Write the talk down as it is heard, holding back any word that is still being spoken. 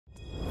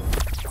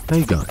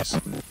Hey guys,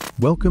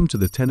 welcome to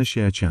the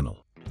Tenorshare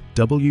channel.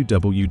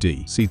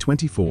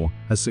 WWDC24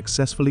 has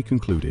successfully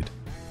concluded,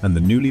 and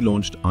the newly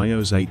launched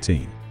iOS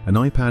 18 and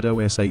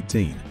iPadOS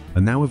 18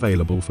 are now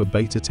available for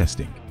beta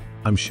testing.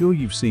 I'm sure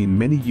you've seen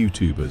many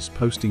YouTubers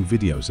posting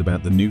videos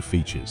about the new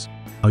features.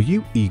 Are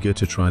you eager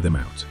to try them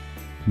out?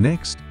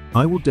 Next,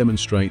 I will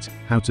demonstrate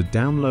how to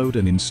download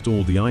and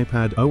install the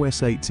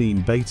iPadOS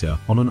 18 beta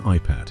on an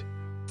iPad.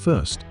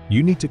 First,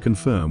 you need to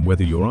confirm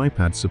whether your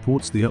iPad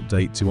supports the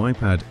update to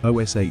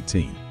iPadOS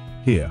 18.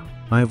 Here,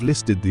 I have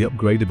listed the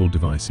upgradable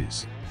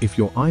devices. If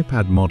your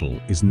iPad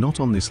model is not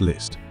on this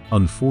list,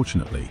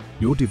 unfortunately,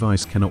 your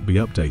device cannot be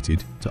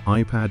updated to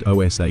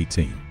iPadOS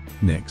 18.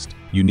 Next,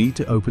 you need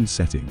to open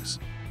Settings.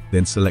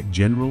 Then select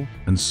General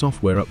and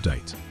Software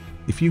Update.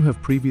 If you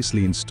have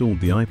previously installed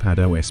the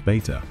iPadOS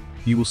beta,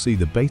 you will see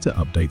the Beta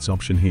Updates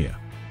option here.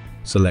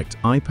 Select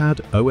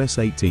iPadOS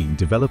 18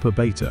 Developer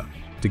Beta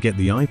to get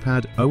the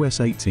iPadOS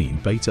 18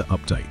 beta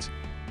update.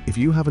 If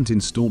you haven't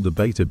installed the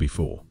beta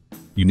before,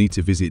 you need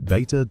to visit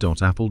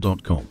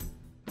beta.apple.com.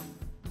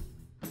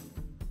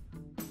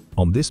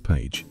 On this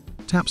page,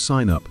 tap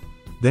Sign Up,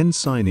 then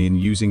sign in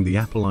using the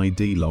Apple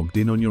ID logged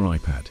in on your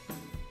iPad.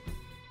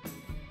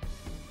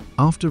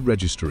 After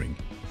registering,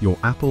 your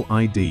Apple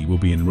ID will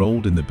be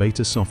enrolled in the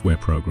beta software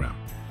program.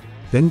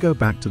 Then go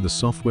back to the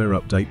software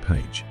update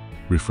page,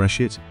 refresh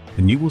it,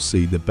 and you will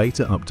see the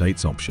Beta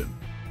Updates option.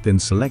 Then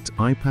select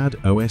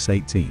iPadOS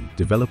 18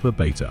 Developer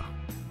Beta.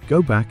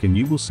 Go back and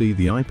you will see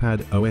the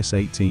iPadOS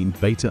 18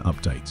 Beta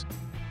Update.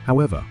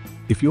 However,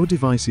 if your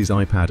device's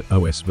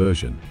iPadOS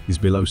version is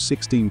below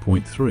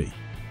 16.3,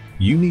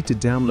 you need to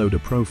download a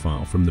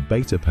profile from the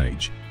beta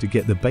page to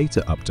get the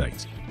beta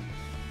update.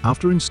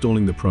 After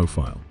installing the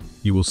profile,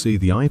 you will see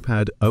the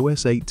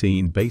iPadOS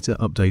 18 Beta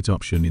Update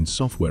option in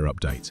Software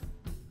Update.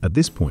 At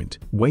this point,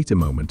 wait a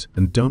moment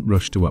and don't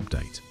rush to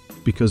update,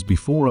 because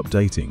before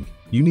updating,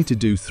 you need to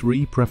do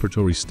 3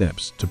 preparatory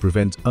steps to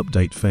prevent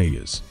update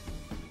failures.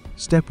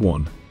 Step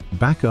 1.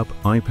 Backup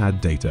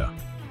iPad data.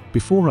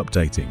 Before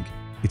updating,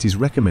 it is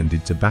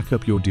recommended to back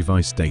up your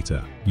device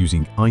data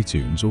using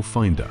iTunes or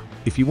Finder.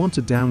 If you want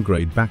to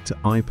downgrade back to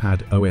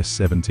iPadOS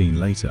 17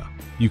 later,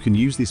 you can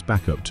use this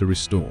backup to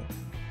restore.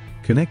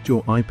 Connect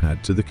your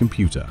iPad to the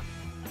computer.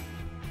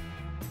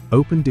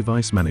 Open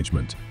Device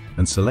Management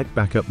and select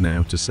Backup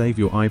Now to save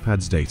your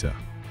iPad's data.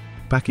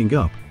 Backing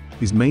up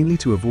is mainly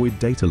to avoid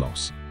data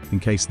loss in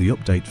case the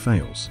update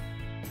fails.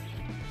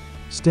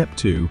 Step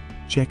 2.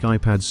 Check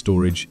iPad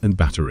storage and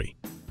battery.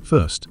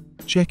 First,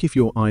 check if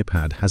your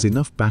iPad has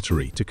enough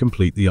battery to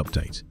complete the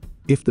update.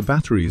 If the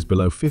battery is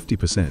below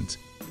 50%,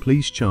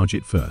 please charge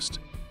it first.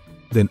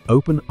 Then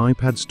open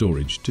iPad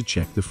storage to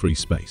check the free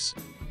space.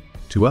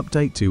 To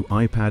update to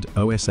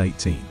iPadOS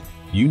 18,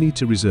 you need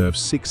to reserve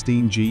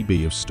 16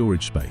 GB of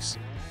storage space.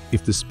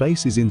 If the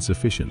space is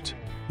insufficient,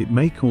 it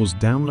may cause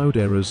download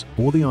errors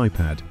or the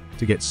iPad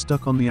to get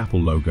stuck on the Apple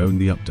logo in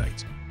the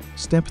update.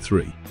 Step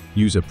 3.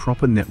 Use a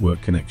proper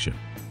network connection.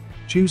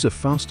 Choose a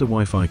faster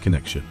Wi-Fi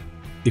connection.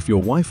 If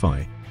your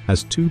Wi-Fi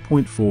has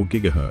 2.4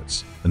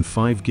 GHz and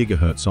 5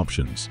 GHz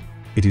options,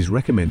 it is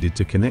recommended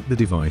to connect the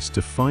device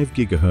to 5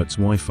 GHz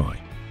Wi-Fi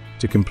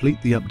to complete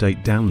the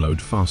update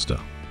download faster.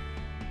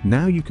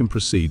 Now you can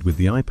proceed with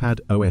the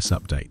iPadOS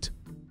update.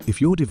 If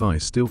your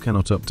device still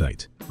cannot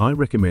update, I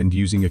recommend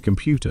using a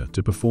computer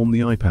to perform the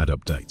iPad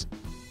update.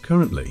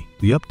 Currently,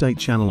 the update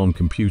channel on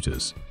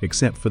computers,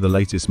 except for the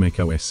latest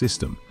macOS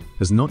system,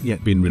 has not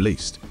yet been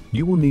released.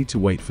 You will need to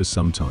wait for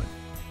some time.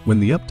 When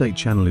the update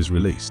channel is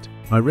released,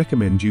 I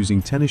recommend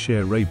using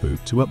Tenorshare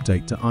Reiboot to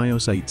update to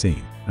iOS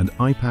 18 and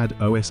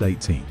iPadOS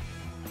 18.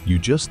 You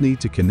just need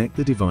to connect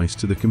the device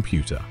to the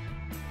computer.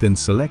 Then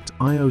select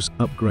iOS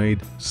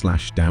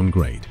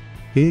Upgrade/Downgrade.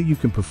 Here you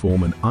can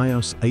perform an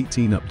iOS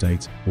 18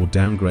 update or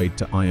downgrade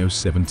to iOS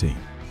 17.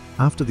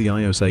 After the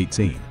iOS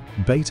 18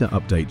 Beta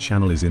Update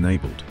channel is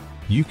enabled,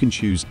 you can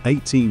choose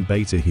 18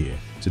 Beta here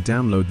to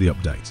download the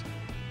update.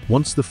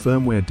 Once the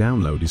firmware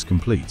download is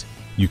complete,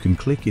 you can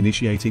click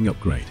Initiating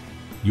Upgrade.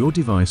 Your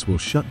device will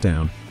shut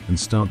down and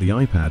start the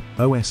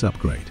iPadOS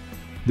upgrade.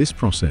 This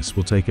process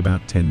will take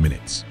about 10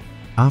 minutes.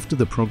 After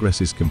the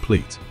progress is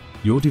complete,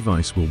 your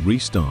device will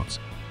restart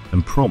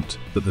and prompt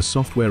that the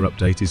software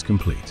update is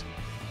complete.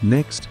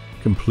 Next,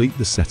 complete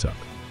the setup.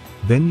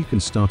 Then you can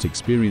start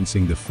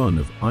experiencing the fun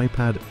of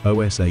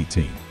iPadOS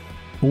 18.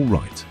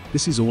 Alright,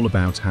 this is all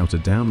about how to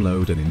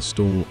download and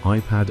install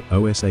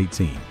iPadOS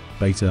 18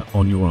 beta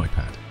on your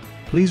iPad.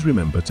 Please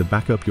remember to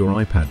back up your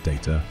iPad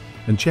data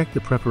and check the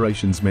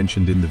preparations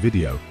mentioned in the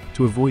video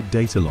to avoid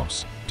data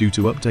loss due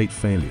to update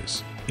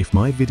failures. If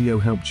my video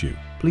helped you,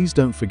 please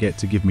don't forget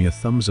to give me a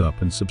thumbs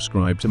up and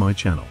subscribe to my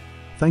channel.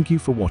 Thank you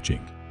for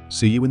watching.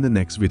 See you in the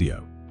next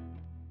video.